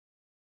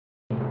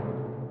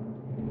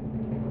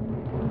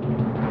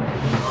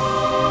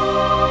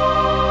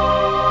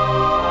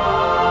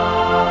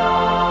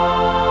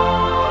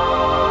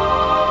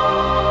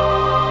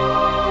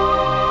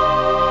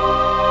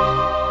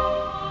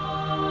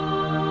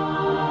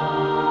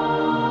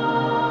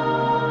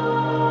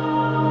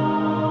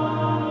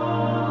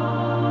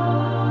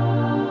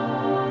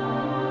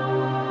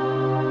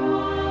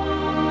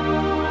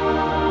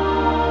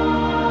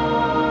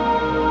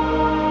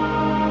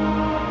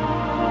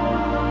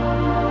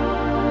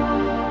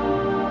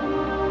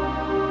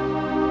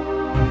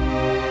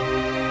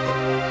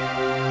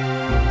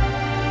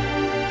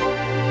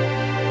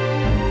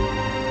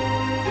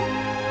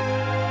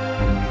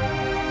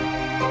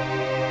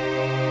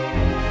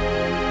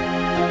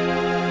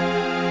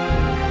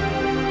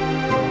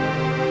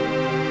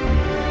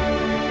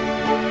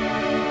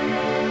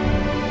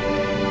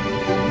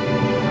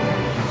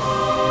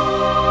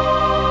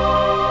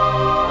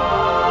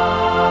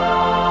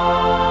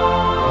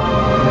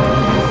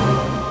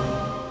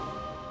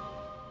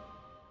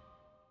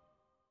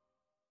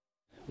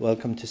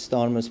Welcome to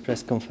Starmus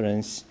press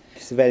conference.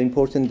 It's a very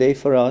important day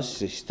for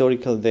us, a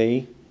historical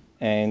day,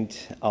 and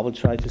I will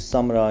try to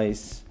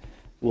summarize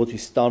what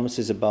Starmus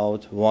is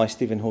about, why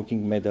Stephen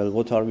Hawking Medal,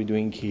 what are we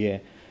doing here,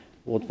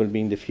 what will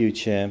be in the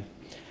future,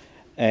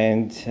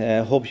 and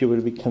hope you will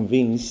be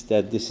convinced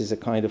that this is a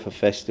kind of a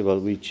festival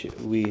which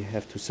we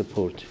have to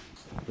support.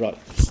 Right.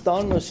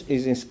 Starmus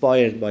is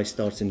inspired by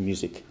stars in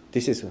music.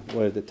 This is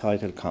where the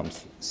title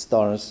comes,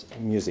 Stars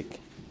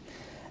Music.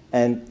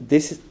 And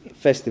this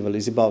festival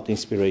is about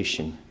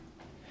inspiration.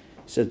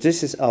 So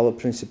this is our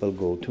principal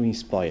goal, to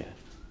inspire.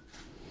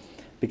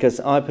 Because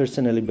I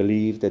personally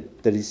believe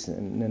that there is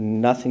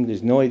nothing,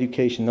 there's no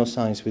education, no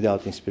science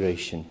without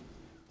inspiration.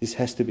 This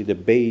has to be the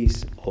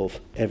base of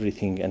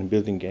everything and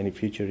building any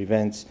future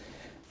events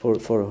for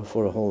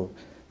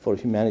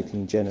humanity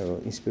in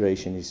general.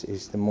 Inspiration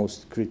is the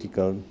most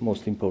critical,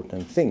 most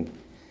important thing.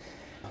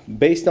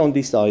 Based on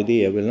this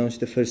idea, we launched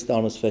the first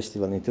Starmus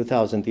Festival in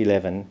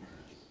 2011,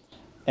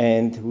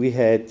 and we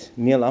had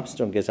Neil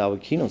Armstrong as our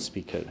keynote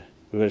speaker.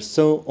 We were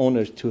so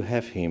honored to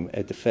have him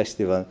at the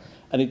festival,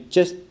 and it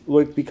just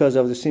worked because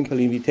of the simple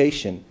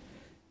invitation,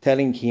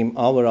 telling him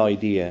our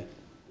idea,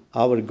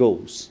 our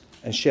goals,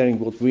 and sharing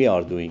what we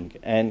are doing.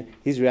 And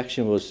his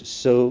reaction was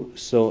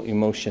so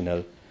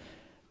emotional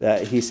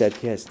that he said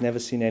he has never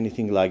seen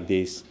anything like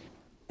this.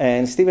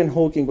 And Stephen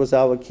Hawking was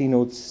our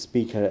keynote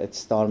speaker at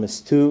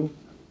Starmus II.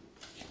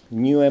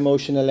 New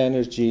emotional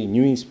energy,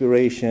 new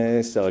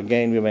inspiration. So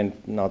again, we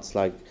went nuts,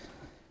 like,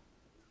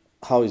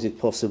 how is it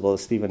possible,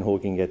 Stephen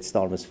Hawking at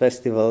Starmus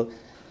Festival?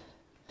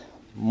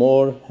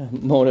 More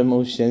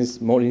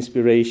emotions, more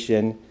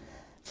inspiration.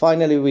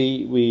 Finally,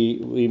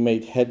 we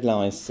made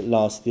headlines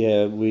last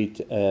year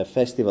with a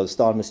festival,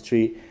 Starmus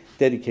III,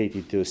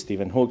 dedicated to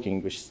Stephen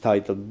Hawking, which is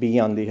titled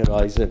Beyond the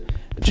Horizon,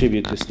 a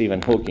tribute to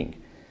Stephen Hawking.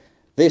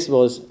 This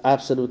was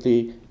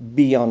absolutely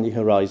beyond the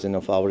horizon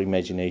of our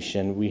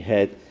imagination. We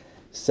had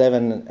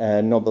 7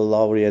 Nobel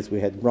laureates,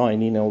 we had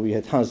Brian Eno, we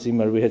had Hans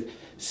Zimmer, we had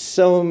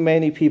so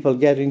many people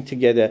gathering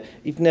together.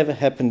 It never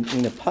happened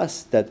in the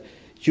past that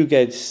you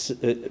get,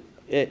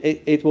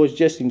 it was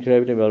just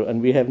incredible,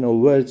 and we have no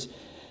words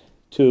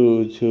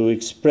to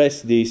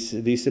express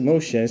these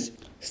emotions.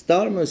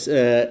 Starmus,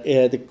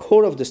 the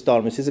core of the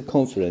Starmus is a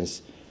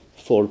conference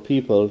for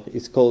people.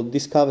 It's called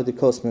Discover the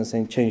Cosmos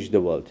and Change the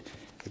World.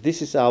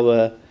 This is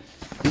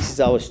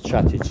our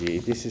strategy.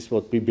 This is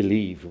what we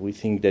believe. We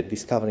think that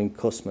discovering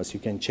cosmos, you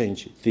can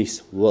change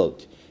this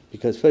world.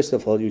 Because first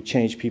of all, you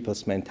change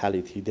people's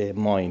mentality, their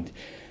mind.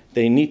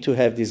 They need to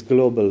have this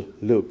global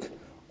look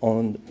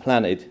on the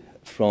planet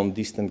from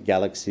distant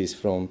galaxies.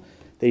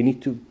 They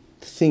need to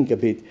think a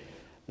bit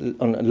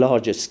on a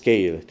larger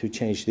scale to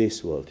change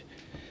this world.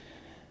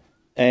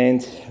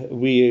 And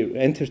we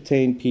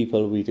entertain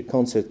people with a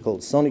concert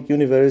called Sonic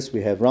Universe.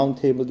 We have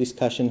roundtable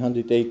discussion,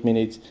 108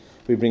 minutes.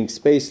 We bring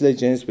space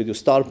legends, we do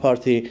Star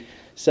Party.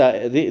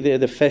 So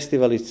the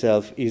festival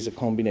itself is a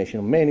combination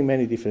of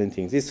many different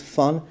things. It's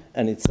fun,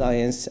 and it's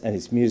science, and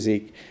it's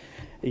music.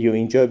 You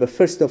enjoy, but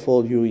first of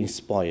all, you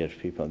inspire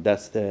people.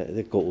 That's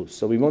the goal.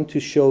 So we want to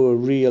show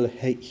real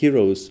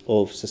heroes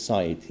of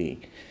society.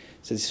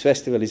 So this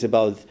festival is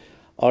about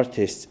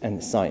artists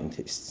and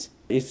scientists.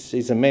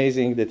 It's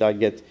amazing that I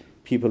get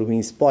people who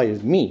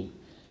inspired me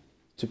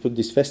to put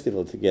this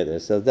festival together.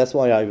 So that's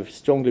why I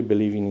strongly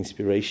believe in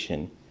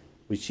inspiration,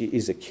 which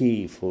is a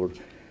key for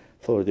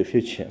the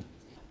future.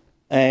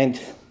 And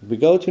we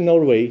go to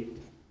Norway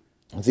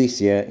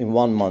this year. In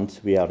 1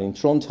 month, we are in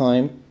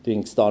Trondheim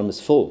doing Starmus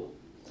IV.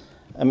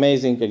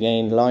 Amazing,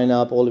 again,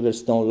 lineup: Oliver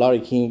Stone, Larry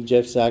King,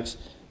 Jeff Sachs,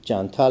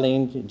 Jan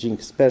Tallinn, Jim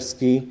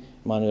Kaspersky,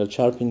 Manuel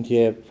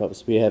Charpentier.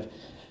 We have,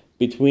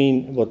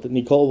 between what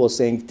Nicole was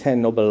saying,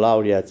 10 Nobel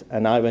laureates,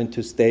 and I went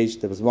to stage,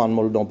 there was 1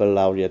 more Nobel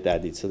laureate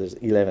added, so there's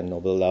 11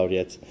 Nobel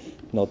laureates,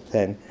 not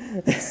 10.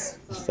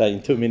 So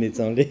in 2 minutes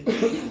only.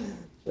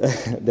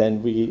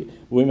 Then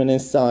women in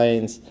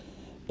science,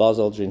 Buzz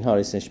Aldrin,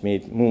 Harrison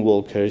Schmitt,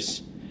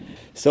 moonwalkers.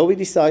 So we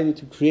decided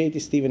to create the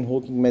Stephen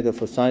Hawking Medal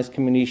for Science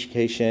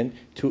Communication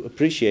to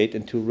appreciate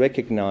and to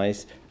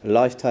recognize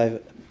lifetime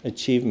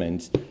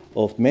achievements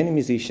of many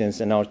musicians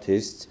and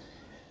artists,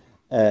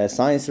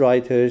 science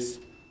writers,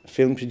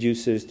 film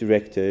producers,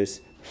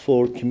 directors,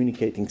 for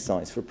communicating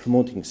science, for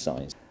promoting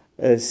science.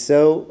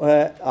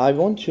 I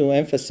want to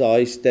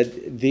emphasize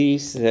that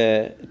these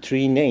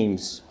 3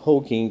 names,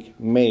 Hawking,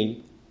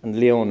 May, and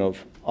Leonov,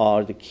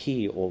 are the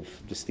key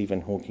of the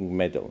Stephen Hawking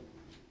Medal.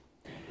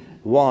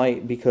 Why?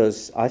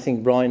 Because I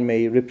think Brian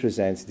May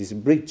represents this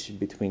bridge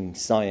between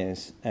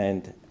science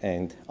and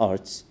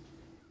arts.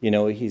 You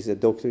know, he's a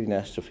doctor in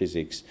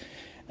astrophysics,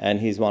 and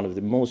he's one of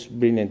the most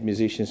brilliant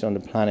musicians on the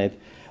planet.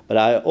 But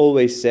I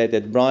always said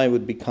that Brian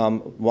would become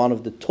one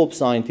of the top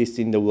scientists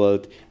in the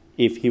world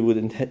if he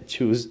wouldn't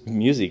choose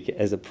music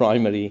as a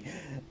primary,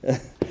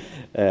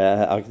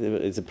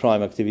 as a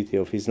prime activity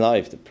of his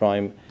life, the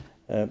prime.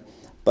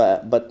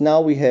 But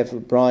now we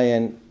have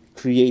Brian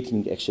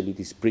creating actually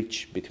this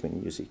bridge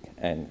between music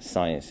and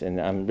science, and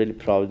I'm really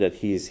proud that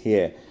he is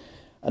here.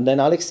 And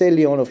then Alexei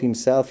Leonov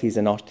himself, he's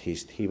an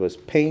artist. He was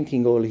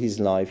painting all his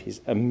life. He's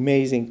an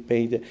amazing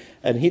painter.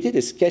 And he did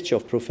a sketch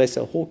of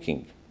Professor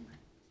Hawking.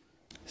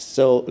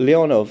 So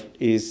Leonov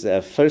is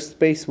a first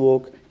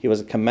spacewalk. He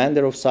was a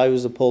commander of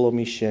Soyuz Apollo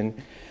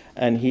mission.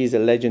 And he's a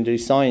legendary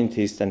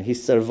scientist. And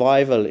his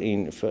survival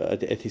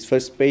at his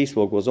first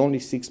spacewalk was only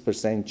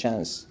 6%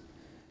 chance.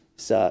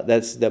 So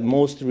that's the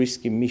most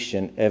risky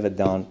mission ever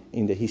done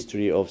in the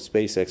history of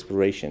space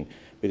exploration,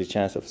 with a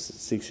chance of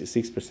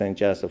 6%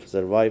 chance of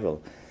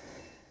survival.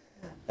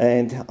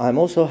 And I'm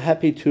also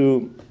happy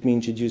to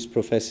introduce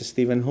Professor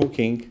Stephen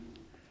Hawking.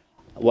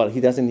 Well, he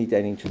doesn't need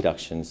any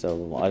introduction,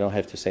 so I don't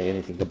have to say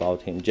anything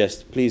about him.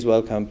 Just please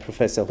welcome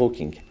Professor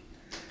Hawking.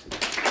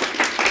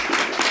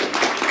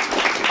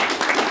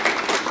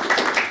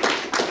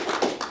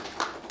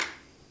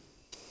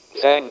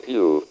 Thank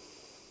you.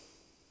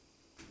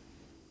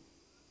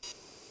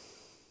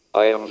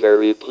 I am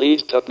very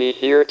pleased to be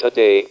here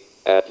today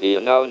at the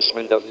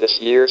announcement of this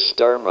year's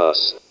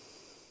Starmus.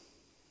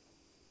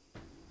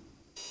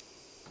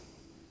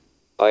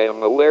 I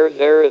am aware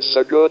there is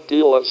a good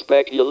deal of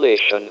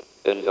speculation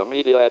in the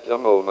media at the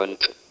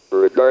moment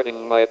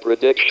regarding my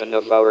prediction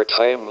of our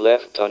time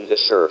left on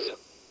this Earth.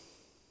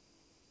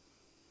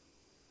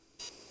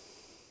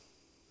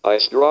 I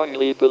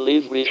strongly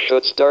believe we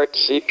should start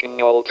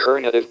seeking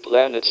alternative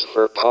planets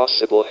for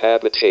possible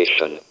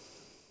habitation.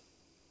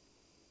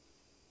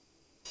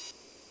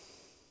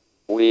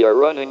 We are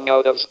running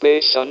out of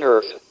space on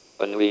Earth,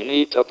 and we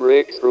need to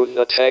break through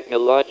the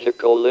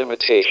technological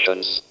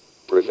limitations,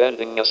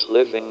 preventing us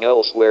living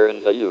elsewhere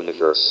in the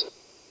universe.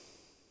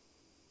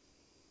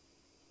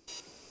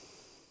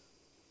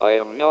 I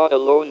am not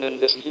alone in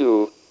this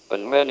view,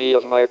 and many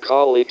of my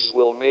colleagues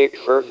will make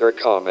further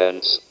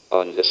comments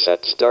on this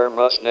at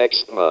Starmus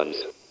next month.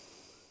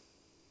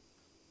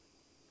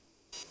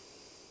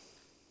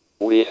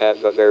 We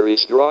have a very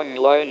strong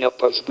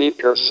lineup of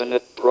speakers, and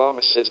it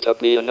promises to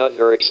be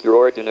another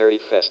extraordinary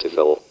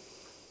festival.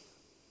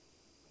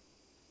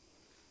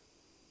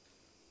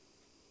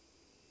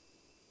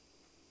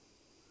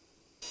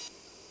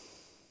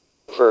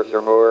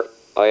 Furthermore,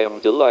 I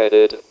am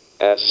delighted,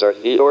 as are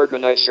the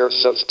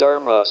organizers of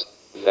Starmus,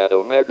 that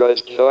Omega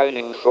is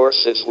joining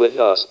forces with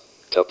us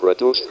to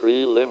produce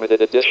 3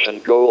 limited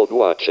edition gold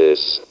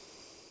watches.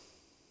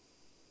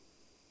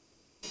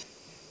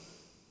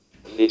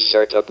 These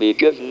are to be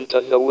given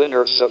to the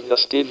winners of the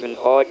Stephen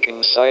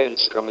Hawking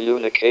Science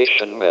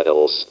Communication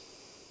Medals.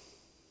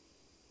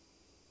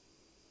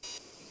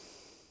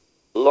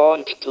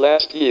 Launched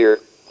last year,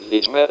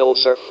 these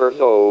medals are for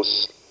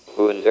those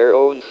who in their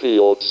own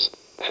fields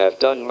have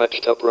done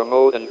much to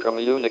promote and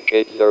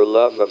communicate their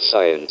love of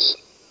science.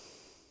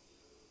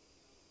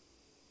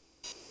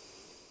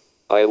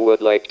 I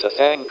would like to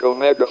thank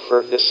Omega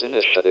for this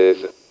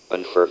initiative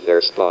and for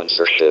their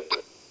sponsorship.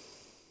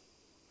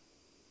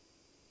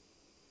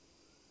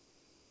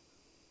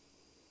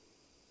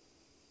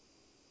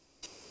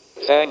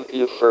 Thank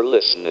you for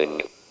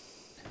listening.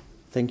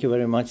 Thank you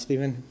very much,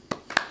 Stephen.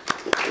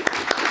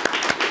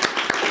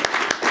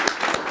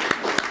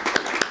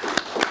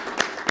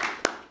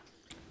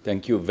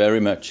 Thank you very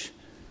much,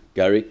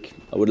 Garrick.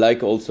 I would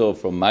like also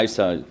from my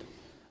side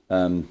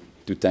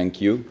to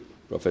thank you,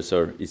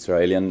 Professor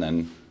Israelian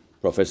and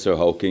Professor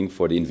Hawking,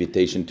 for the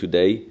invitation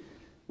today.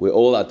 We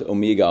all at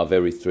Omega are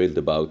very thrilled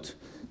about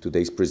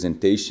today's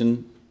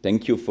presentation.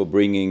 Thank you for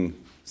bringing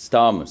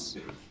Starmus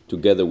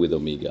together with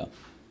Omega.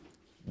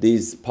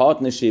 This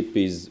partnership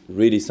is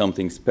really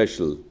something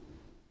special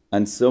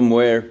and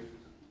somewhere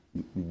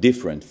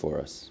different for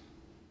us.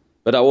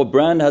 But our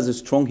brand has a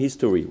strong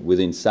history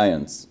within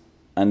science,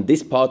 and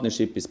this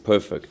partnership is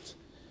perfect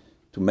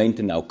to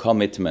maintain our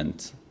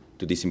commitment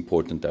to this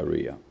important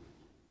area.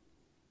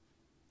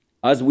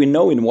 As we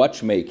know in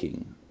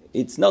watchmaking,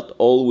 it's not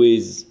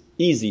always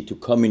easy to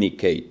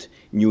communicate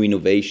new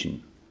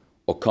innovation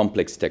or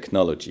complex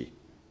technology.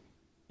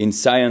 In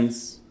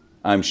science,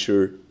 I'm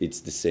sure it's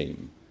the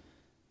same.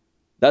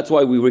 That's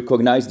why we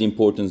recognize the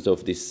importance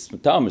of this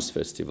Starmus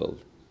Festival.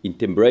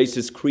 It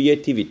embraces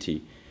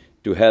creativity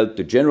to help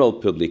the general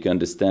public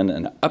understand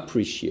and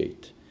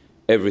appreciate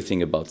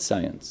everything about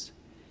science.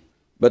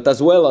 But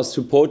as well as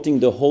supporting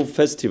the whole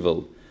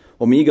festival,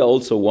 Omega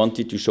also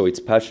wanted to show its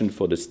passion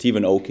for the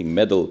Stephen Hawking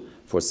Medal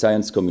for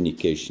Science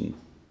Communication.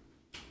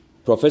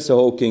 Professor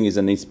Hawking is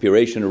an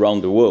inspiration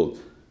around the world,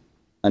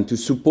 and to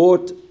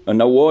support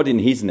an award in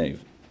his name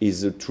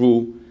is a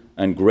true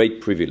and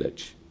great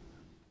privilege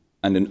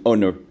and an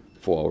honor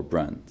for our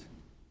brand.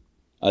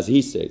 As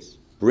he says,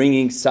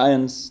 bringing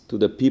science to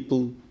the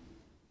people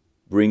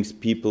brings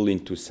people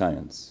into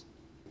science.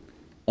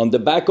 On the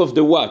back of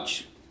the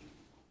watch,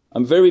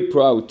 I'm very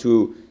proud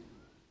to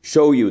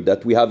show you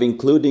that we have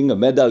including a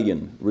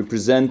medallion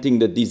representing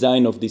the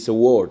design of this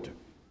award.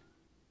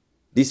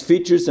 This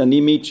features an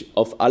image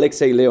of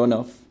Alexei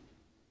Leonov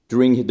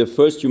during the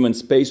first human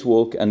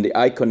spacewalk and the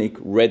iconic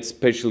red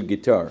special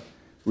guitar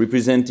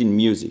representing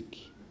music.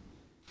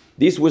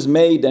 This was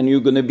made, and you're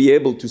going to be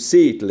able to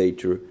see it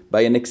later,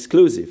 by an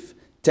exclusive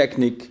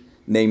technique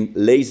named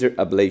laser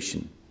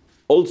ablation,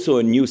 also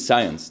a new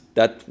science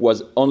that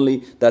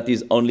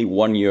is only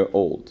 1 year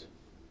old.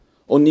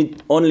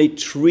 Only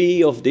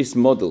 3 of these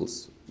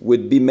models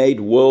will be made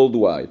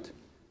worldwide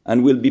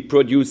and will be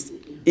produced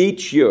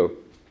each year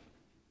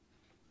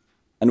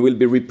and will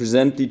be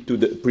presented to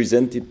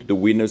the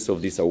winners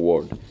of this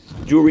award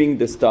during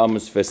the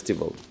Starmus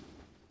Festival.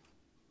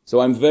 So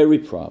I'm very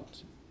proud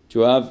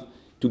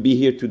to be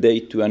here today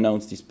to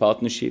announce this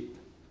partnership.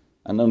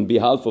 And on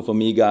behalf of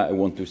Omega, I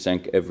want to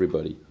thank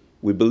everybody.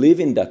 We believe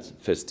in that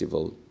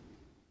festival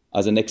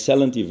as an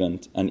excellent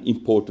event and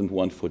important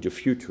one for the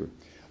future.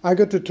 I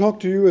got to talk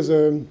to you as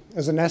an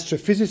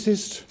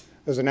astrophysicist,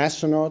 as an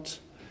astronaut,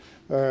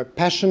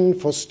 passion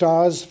for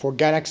stars, for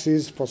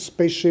galaxies, for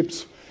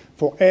spaceships,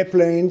 for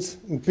airplanes,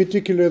 in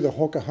particular the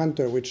Hawker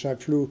Hunter, which I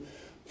flew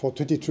for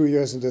 22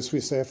 years in the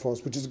Swiss Air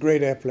Force, which is a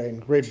great airplane,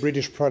 great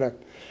British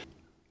product.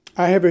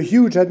 I have a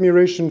huge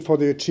admiration for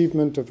the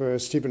achievement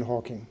of Stephen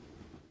Hawking.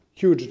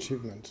 Huge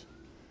achievement.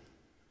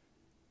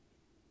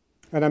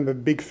 And I'm a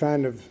big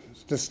fan of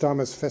the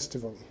Starmus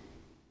Festival.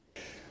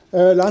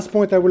 Last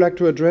point I would like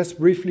to address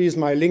briefly is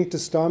my link to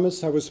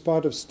Starmus. I was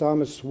part of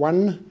Starmus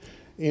I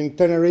in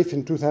Tenerife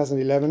in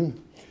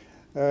 2011.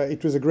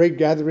 It was a great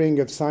gathering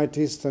of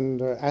scientists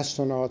and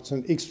astronauts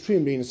and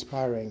extremely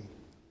inspiring.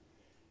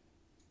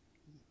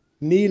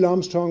 Neil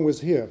Armstrong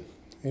was here,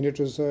 and it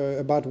was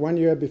about 1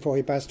 year before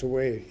he passed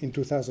away in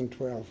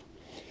 2012.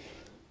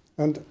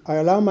 And I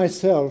allow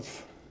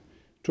myself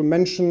to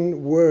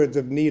mention words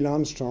of Neil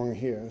Armstrong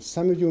here.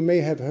 Some of you may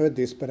have heard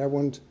this, but I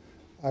want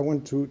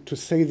to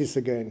say this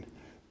again.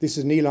 This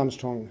is Neil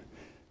Armstrong.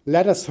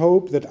 Let us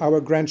hope that our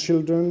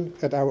grandchildren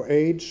at our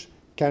age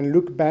can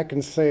look back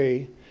and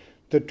say,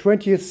 the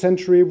 20th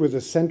century was a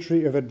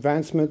century of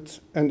advancement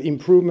and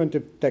improvement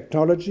of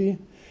technology,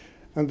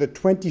 and the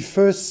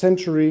 21st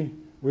century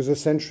was a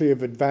century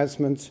of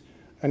advancement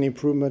and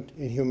improvement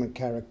in human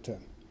character.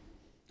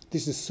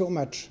 This is so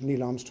much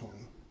Neil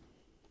Armstrong.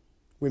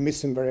 We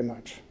miss him very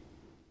much.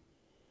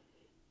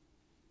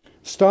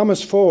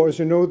 Starmus IV, as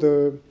you know,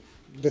 the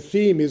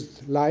theme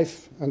is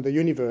life and the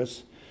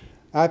universe.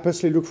 I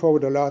personally look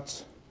forward a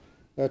lot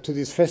to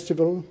this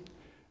festival,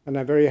 and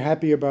I'm very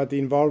happy about the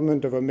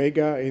involvement of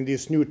Omega in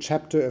this new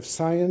chapter of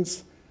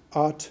science,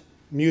 art,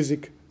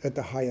 music at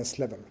the highest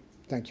level.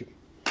 Thank you.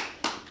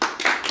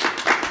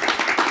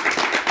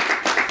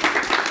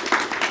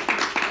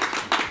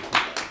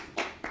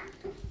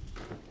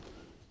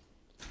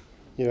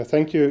 Yeah,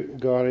 thank you,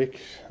 Garik,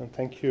 and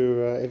thank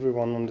you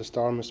everyone on the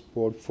Starmus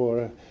board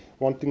for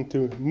wanting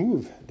to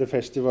move the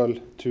festival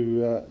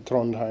to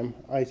Trondheim.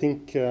 I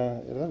think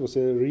that was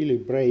a really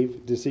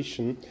brave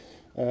decision.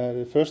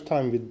 The first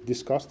time we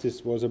discussed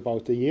this was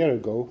about a year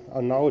ago,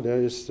 and now there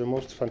is the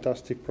most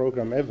fantastic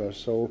program ever.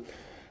 So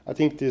I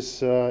think this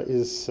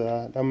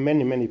there are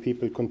many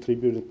people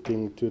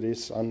contributing to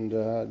this, and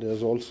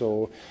there's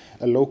also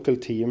a local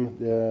team,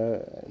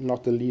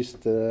 not the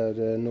least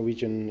the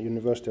Norwegian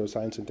University of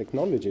Science and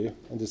Technology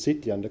and the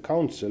city and the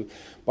council,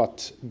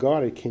 but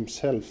Garik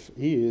himself,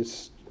 he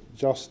is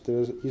just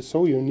he's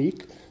so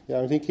unique.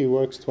 Yeah, I think he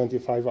works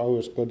 25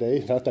 hours per day,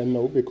 that I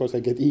know because I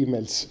get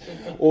emails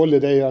all the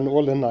day and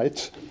all the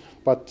night.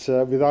 But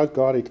without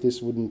Garik,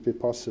 this wouldn't be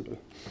possible.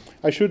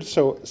 I should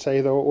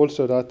say, though,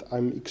 also that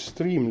I'm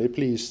extremely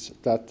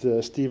pleased that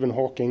Stephen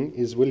Hawking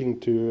is willing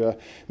to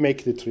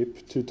make the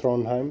trip to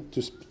Trondheim,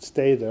 to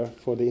stay there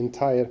for the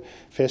entire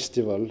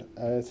festival.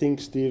 I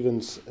think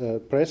Stephen's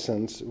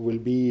presence will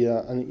be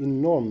an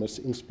enormous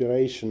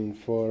inspiration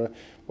for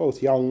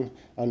both young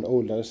and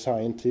older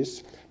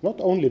scientists,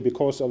 not only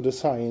because of the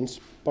science,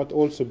 but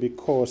also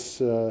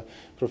because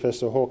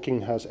Professor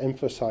Hawking has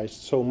emphasized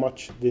so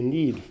much the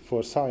need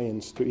for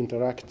science to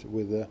interact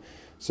with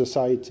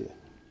society.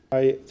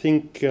 I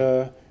think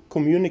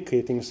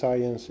communicating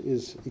science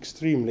is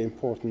extremely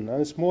important, and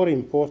it's more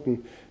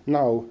important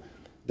now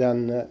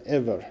than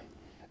ever.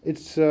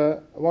 It's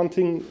one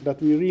thing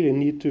that we really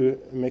need to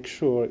make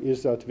sure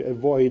is that we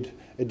avoid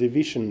a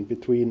division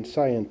between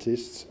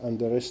scientists and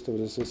the rest of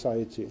the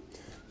society.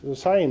 So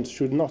science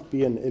should not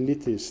be an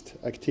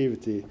elitist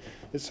activity.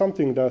 It's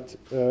something that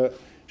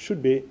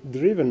should be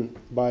driven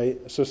by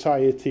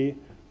society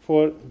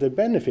for the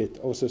benefit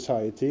of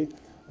society,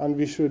 and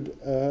we should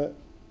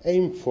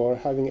aim for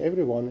having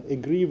everyone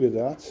agree with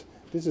that.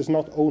 This is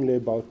not only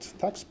about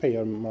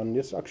taxpayer money,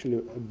 it's actually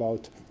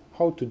about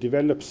how to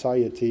develop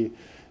society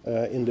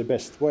in the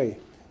best way.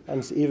 And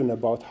it's even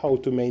about how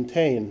to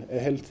maintain a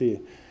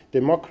healthy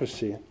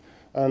democracy.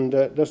 And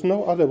there's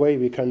no other way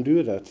we can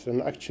do that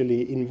than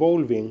actually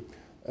involving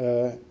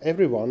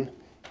everyone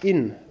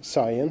in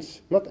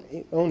science, not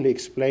only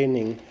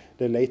explaining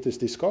the latest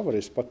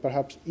discoveries, but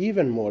perhaps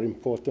even more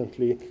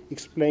importantly,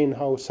 explain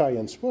how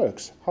science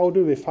works. How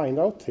do we find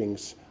out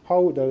things?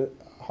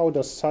 How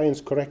does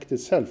science correct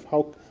itself?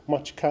 How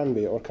much can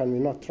we or can we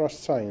not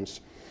trust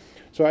science?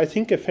 So I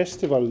think a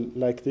festival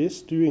like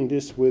this, doing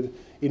this with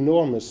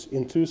enormous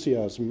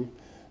enthusiasm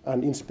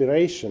and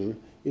inspiration,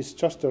 is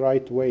just the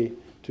right way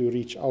to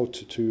reach out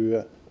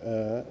to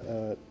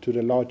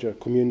the larger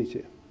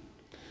community.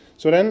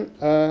 So then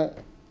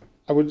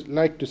I would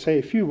like to say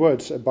a few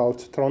words about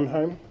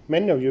Trondheim.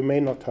 Many of you may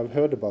not have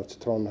heard about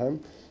Trondheim.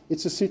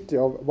 It's a city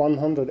of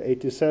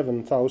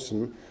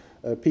 187,000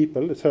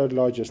 people, the third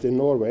largest in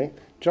Norway,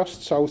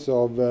 just south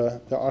of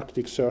the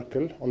Arctic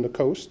Circle on the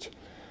coast.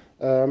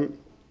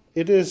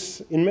 It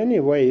is in many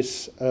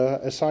ways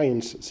a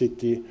science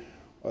city,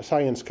 a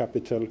science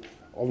capital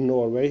of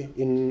Norway,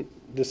 in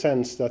the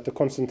sense that the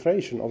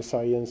concentration of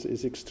science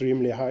is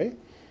extremely high.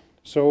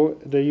 So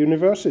the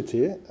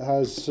university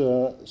has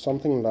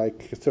something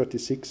like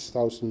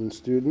 36,000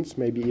 students,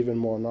 maybe even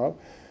more now.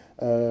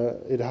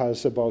 It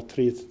has about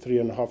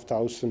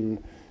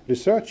 3,500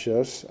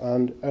 researchers,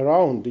 and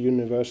around the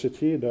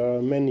university there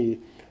are many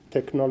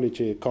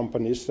technology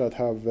companies that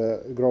have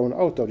grown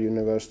out of the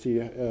university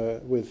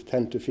with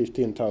 10 to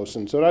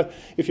 15,000. So that,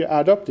 if you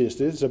add up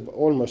this is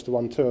almost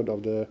 1/3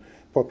 of the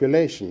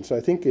population. So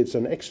I think it's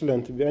an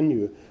excellent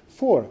venue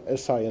for a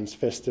science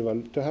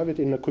festival, to have it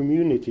in a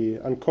community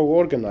and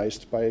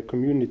co-organized by a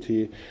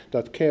community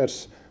that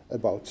cares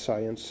about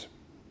science.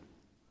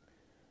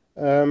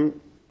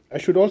 I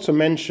should also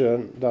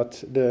mention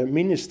that the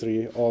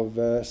Ministry of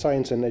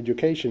Science and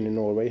Education in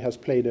Norway has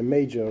played a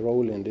major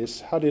role in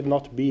this. Had it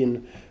not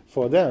been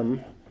for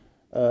them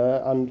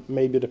and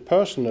maybe the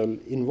personal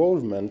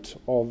involvement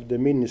of the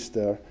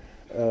minister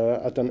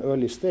at an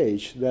early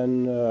stage,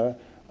 then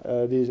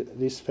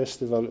this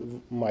festival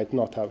might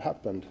not have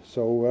happened.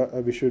 So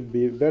we should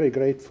be very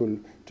grateful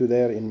to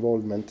their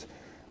involvement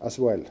as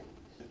well.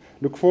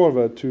 Look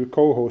forward to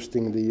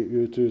co-hosting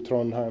the to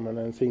Trondheim, and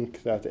I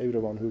think that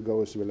everyone who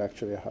goes will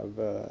actually have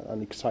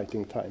an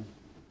exciting time.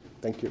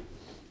 Thank you.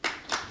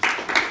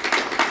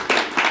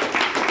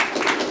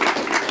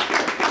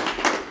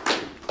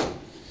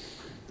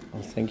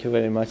 Well, thank you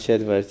very much,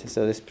 Edward.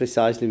 So that's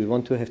precisely, we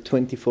want to have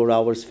 24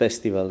 hours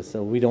festival,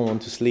 so we don't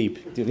want to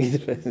sleep during the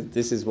festival.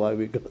 This is why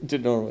we go to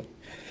Norway.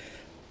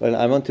 Well,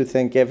 I want to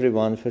thank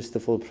everyone, first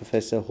of all,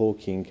 Professor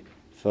Hawking,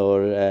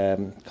 for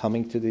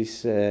coming to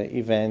this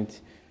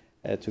event,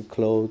 to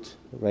Claude,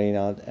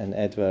 Reynard and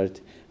Edward.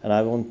 And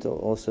I want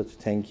also to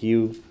thank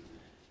you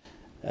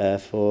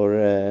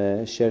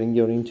for sharing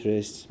your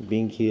interest,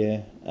 being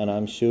here. And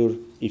I'm sure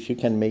if you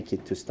can make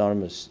it to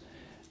Starmus,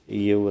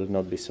 you will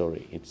not be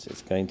sorry.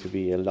 It's going to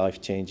be a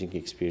life-changing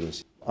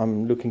experience.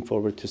 I'm looking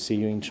forward to see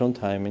you in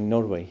Trondheim in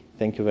Norway.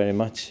 Thank you very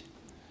much.